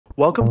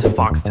Welcome to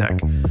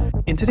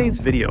Foxtecc. In today's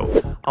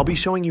video, I'll be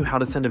showing you how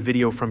to send a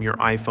video from your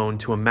iPhone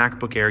to a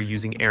MacBook Air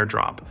using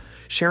AirDrop.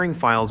 Sharing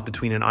files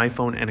between an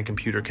iPhone and a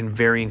computer can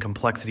vary in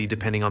complexity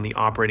depending on the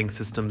operating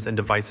systems and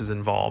devices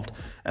involved,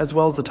 as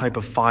well as the type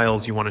of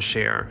files you want to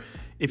share.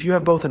 If you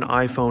have both an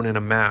iPhone and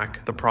a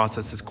Mac, the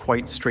process is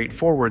quite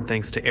straightforward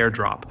thanks to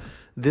AirDrop.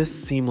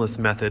 This seamless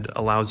method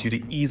allows you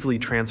to easily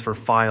transfer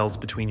files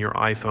between your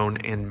iPhone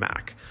and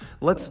Mac.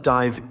 Let's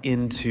dive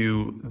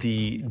into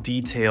the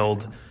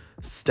detailed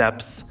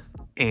steps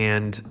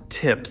and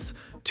tips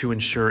to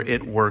ensure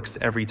it works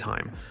every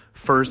time.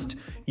 First,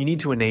 you need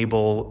to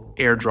enable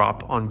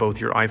AirDrop on both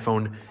your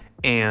iPhone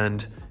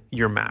and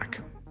your Mac.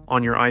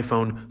 On your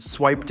iPhone,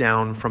 swipe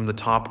down from the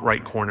top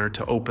right corner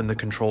to open the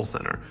control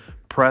center.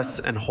 Press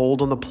and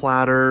hold on the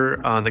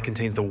platter that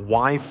contains the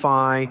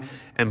Wi-Fi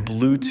and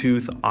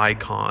Bluetooth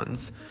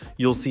icons.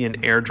 You'll see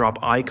an AirDrop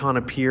icon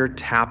appear,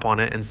 tap on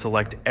it, and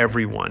select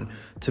Everyone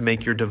to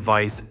make your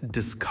device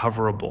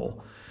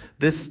discoverable.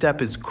 This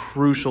step is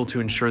crucial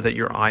to ensure that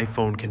your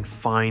iPhone can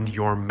find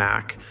your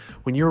Mac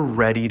when you're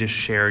ready to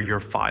share your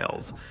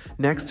files.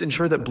 Next,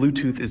 ensure that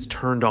Bluetooth is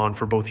turned on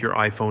for both your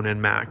iPhone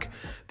and Mac.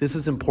 This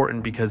is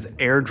important because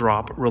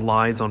AirDrop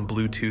relies on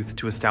Bluetooth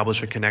to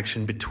establish a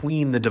connection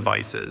between the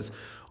devices.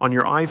 On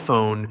your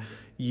iPhone,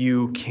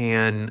 you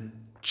can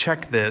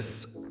check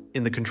this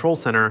in the control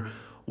center,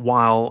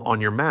 while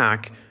on your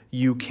Mac,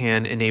 you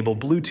can enable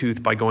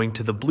Bluetooth by going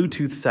to the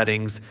Bluetooth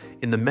settings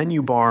in the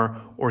menu bar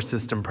or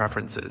system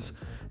preferences.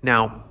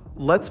 Now,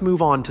 let's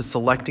move on to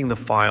selecting the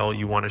file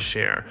you want to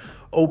share.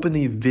 Open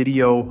the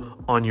video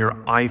on your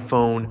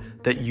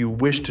iPhone that you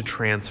wish to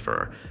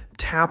transfer.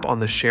 Tap on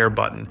the Share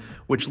button,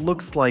 which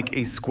looks like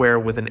a square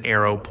with an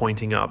arrow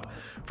pointing up.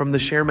 From the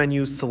Share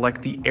menu,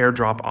 select the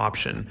AirDrop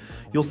option.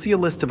 You'll see a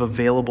list of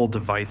available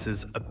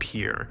devices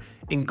appear,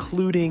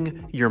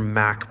 including your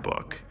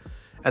MacBook.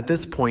 At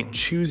this point,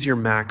 choose your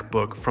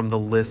MacBook from the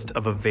list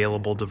of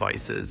available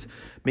devices.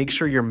 Make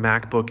sure your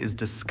MacBook is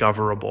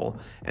discoverable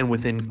and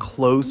within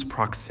close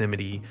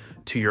proximity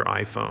to your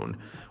iPhone.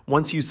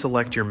 Once you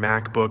select your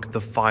MacBook,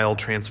 the file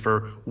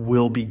transfer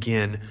will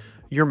begin.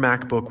 Your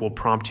MacBook will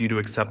prompt you to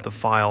accept the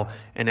file,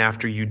 and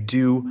after you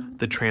do,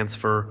 the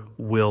transfer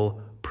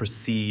will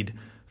proceed.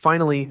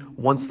 Finally,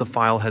 once the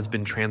file has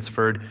been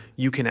transferred,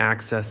 you can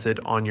access it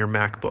on your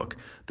MacBook.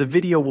 The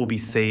video will be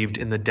saved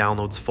in the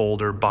Downloads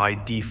folder by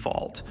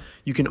default.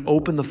 You can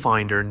open the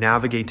Finder,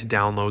 navigate to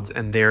Downloads,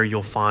 and there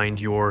you'll find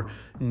your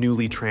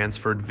newly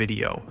transferred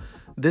video.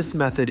 This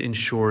method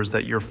ensures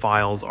that your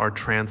files are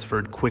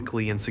transferred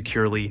quickly and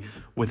securely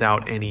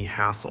without any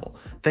hassle.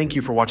 Thank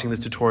you for watching this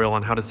tutorial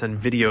on how to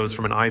send videos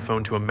from an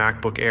iPhone to a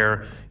MacBook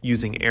Air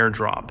using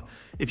AirDrop.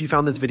 If you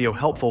found this video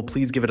helpful,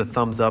 please give it a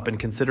thumbs up and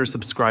consider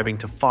subscribing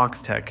to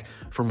Foxtecc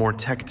for more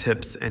tech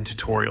tips and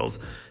tutorials.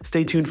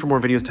 Stay tuned for more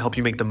videos to help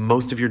you make the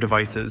most of your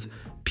devices.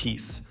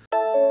 Peace.